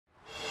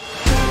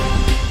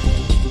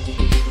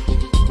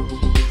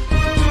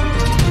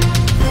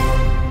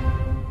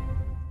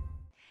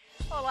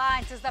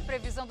Antes da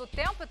previsão do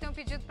tempo, eu tenho um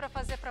pedido para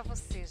fazer para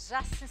você.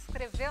 Já se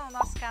inscreveu no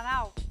nosso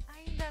canal?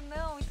 Ainda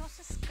não? Então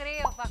se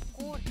inscreva,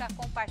 curta,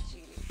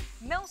 compartilhe.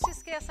 Não se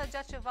esqueça de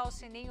ativar o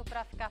sininho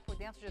para ficar por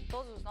dentro de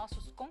todos os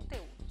nossos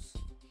conteúdos.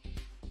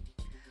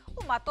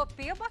 O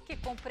Matopiba, que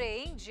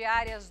compreende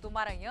áreas do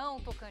Maranhão,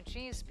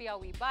 Tocantins,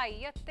 Piauí e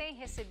Bahia, tem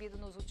recebido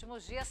nos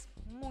últimos dias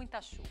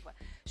muita chuva.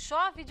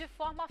 Chove de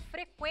forma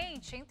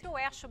frequente entre o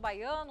oeste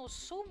baiano, o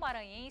sul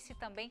maranhense e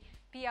também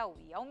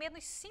Piauí. Ao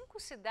menos 5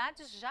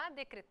 cidades já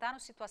decretaram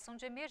situação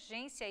de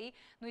emergência aí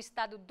no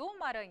estado do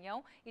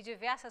Maranhão e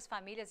diversas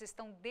famílias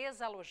estão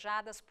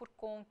desalojadas por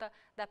conta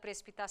da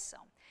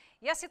precipitação.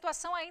 E a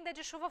situação ainda é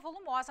de chuva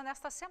volumosa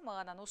nesta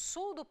semana. No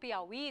sul do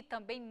Piauí e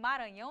também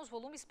Maranhão, os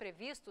volumes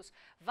previstos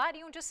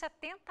variam de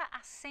 70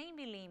 a 100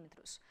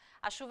 milímetros.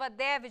 A chuva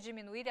deve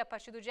diminuir a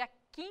partir do dia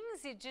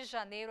 15 de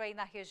janeiro aí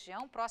na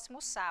região,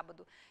 próximo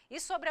sábado. E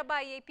sobre a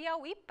Bahia e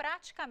Piauí,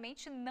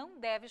 praticamente não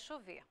deve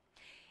chover.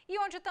 E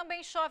onde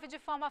também chove de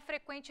forma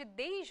frequente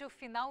desde o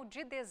final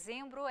de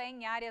dezembro é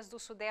em áreas do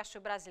sudeste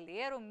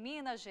brasileiro,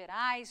 Minas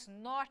Gerais,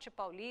 Norte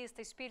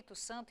Paulista, Espírito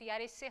Santo e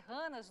áreas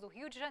serranas do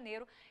Rio de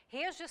Janeiro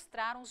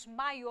registraram os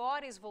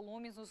maiores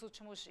volumes nos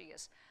últimos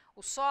dias.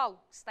 O solo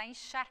está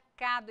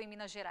encharcado em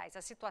Minas Gerais.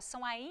 A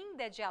situação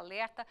ainda é de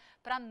alerta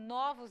para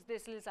novos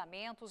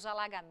deslizamentos,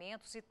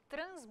 alagamentos e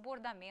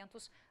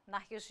transbordamentos na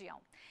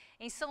região.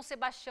 Em São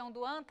Sebastião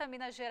do Anta,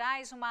 Minas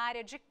Gerais, uma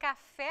área de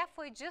café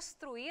foi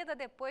destruída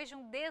depois de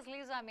um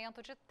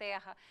deslizamento de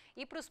terra.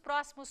 E para os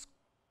próximos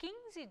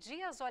 15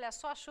 dias, olha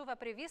só, a chuva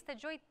prevista é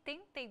de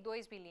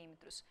 82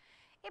 milímetros.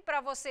 E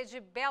para você de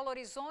Belo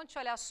Horizonte,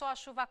 olha só, a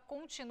chuva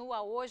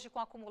continua hoje com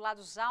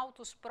acumulados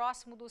altos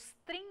próximo dos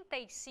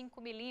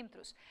 35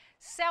 milímetros.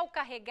 Céu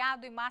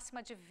carregado e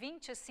máxima de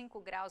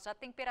 25 graus. A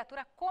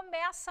temperatura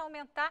começa a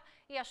aumentar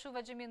e a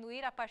chuva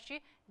diminuir a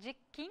partir de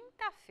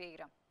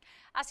quinta-feira.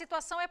 A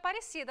situação é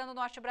parecida no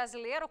norte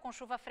brasileiro, com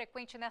chuva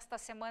frequente nesta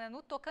semana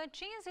no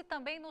Tocantins e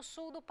também no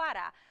sul do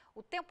Pará.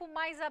 O tempo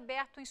mais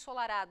aberto,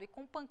 ensolarado e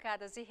com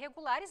pancadas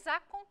irregulares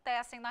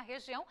acontecem na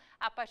região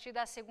a partir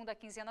da segunda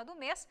quinzena do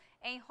mês.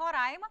 Em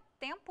Roraima,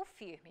 tempo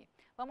firme.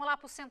 Vamos lá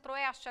para o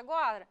centro-oeste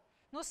agora?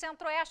 No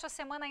centro-oeste, a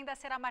semana ainda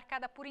será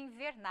marcada por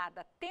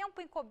invernada, tempo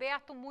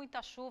encoberto,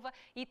 muita chuva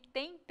e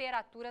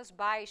temperaturas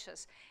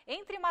baixas.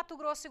 Entre Mato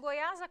Grosso e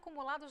Goiás,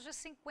 acumulados de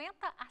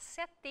 50 a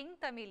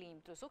 70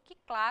 milímetros, o que,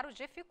 claro,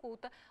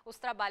 dificulta os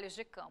trabalhos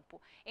de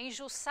campo. Em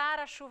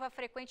Jussara, chuva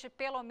frequente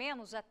pelo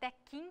menos até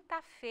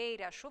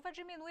quinta-feira. A chuva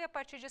diminui a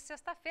partir de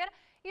sexta-feira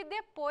e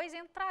depois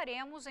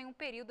entraremos em um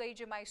período aí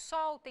de mais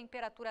sol,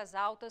 temperaturas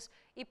altas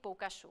e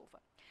pouca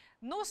chuva.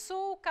 No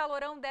sul, o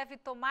calorão deve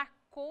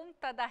tomar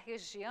conta da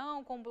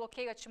região, com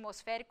bloqueio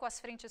atmosférico, as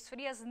frentes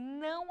frias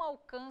não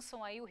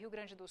alcançam aí o Rio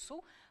Grande do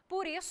Sul,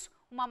 por isso,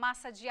 uma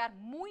massa de ar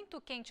muito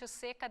quente e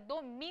seca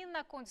domina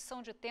a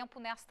condição de tempo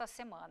nesta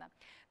semana.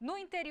 No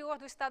interior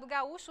do estado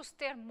gaúcho, os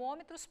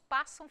termômetros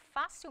passam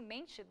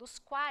facilmente dos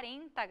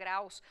 40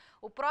 graus.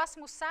 O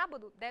próximo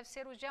sábado deve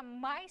ser o dia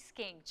mais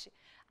quente.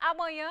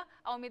 Amanhã,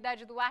 a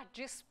umidade do ar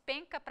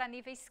despenca para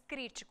níveis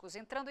críticos,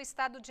 entrando em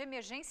estado de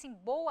emergência em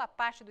boa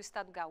parte do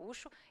estado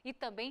gaúcho e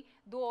também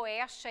do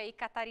oeste aí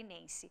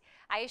catarinense.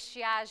 A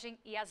estiagem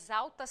e as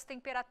altas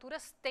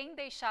temperaturas têm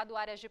deixado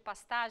áreas de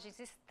pastagens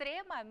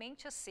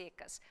extremamente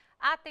secas.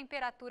 A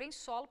temperatura em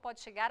solo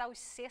pode chegar aos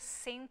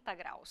 60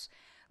 graus.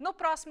 No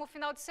próximo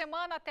final de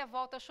semana até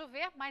volta a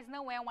chover, mas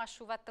não é uma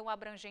chuva tão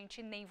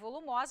abrangente nem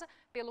volumosa.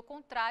 Pelo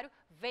contrário,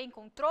 vem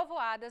com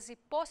trovoadas e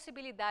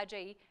possibilidade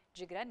aí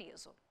de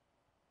granizo.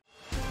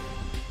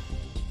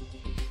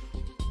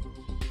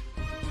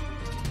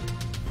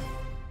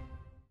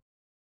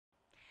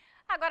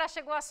 Agora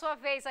chegou a sua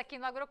vez aqui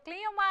no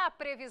AgroClima. A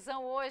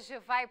previsão hoje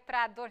vai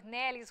para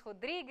Dornelis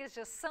Rodrigues,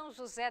 de São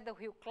José do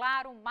Rio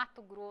Claro,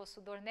 Mato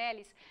Grosso.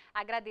 Dornelis,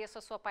 agradeço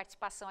a sua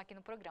participação aqui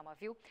no programa,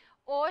 viu?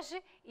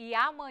 Hoje e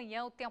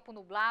amanhã o tempo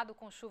nublado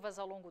com chuvas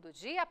ao longo do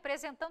dia,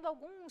 apresentando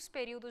alguns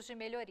períodos de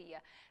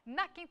melhoria.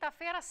 Na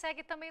quinta-feira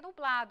segue também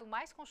nublado,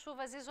 mas com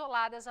chuvas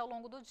isoladas ao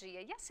longo do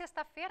dia. E a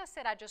sexta-feira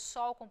será de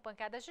sol com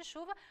pancadas de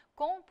chuva,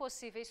 com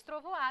possíveis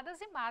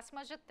trovoadas e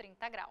máximas de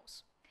 30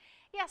 graus.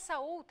 E essa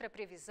outra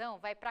previsão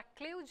vai para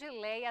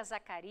Cleudileia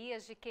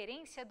Zacarias, de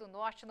Querência do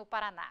Norte, no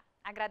Paraná.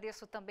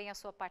 Agradeço também a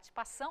sua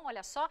participação.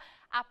 Olha só,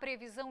 a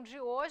previsão de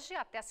hoje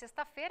até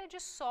sexta-feira é de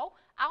sol,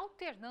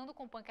 alternando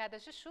com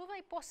pancadas de chuva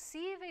e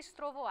possíveis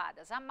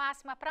trovoadas. A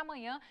máxima para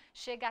amanhã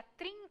chega a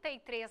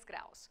 33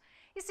 graus.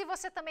 E se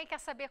você também quer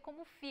saber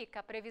como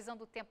fica a previsão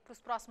do tempo para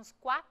os próximos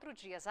 4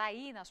 dias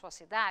aí na sua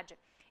cidade,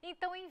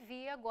 então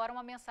envie agora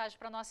uma mensagem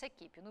para a nossa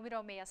equipe. O número é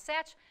o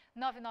 67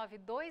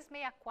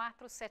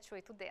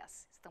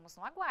 992647810. Estamos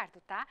no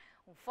aguardo, tá?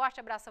 Um forte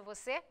abraço a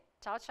você.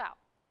 Tchau, tchau.